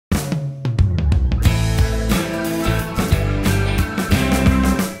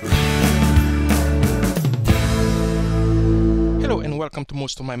welcome to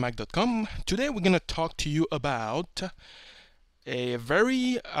mostofmymac.com. Today we're going to talk to you about a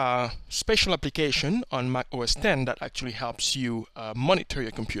very special application on Mac OS X that actually helps you monitor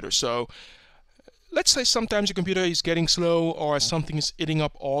your computer. So let's say sometimes your computer is getting slow, or something is eating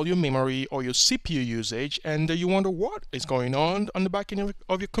up all your memory or your CPU usage, and you wonder what is going on the back end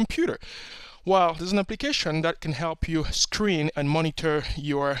of your computer. Well, there's an application that can help you screen and monitor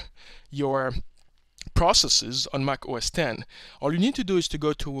your processes on Mac OS X. All you need to do is to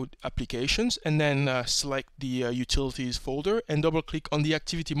go to Applications and then select the Utilities folder and double click on the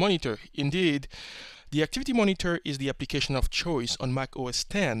Activity Monitor. Indeed, the Activity Monitor is the application of choice on Mac OS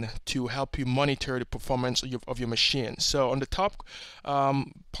X to help you monitor the performance of your machine. So on the top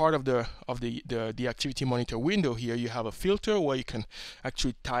part of the Activity Monitor window here, you have a filter where you can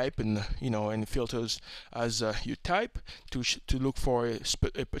actually type, and and filters as you type to look for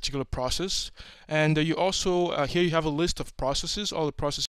a particular process. And you also here you have a list of processes, all the processes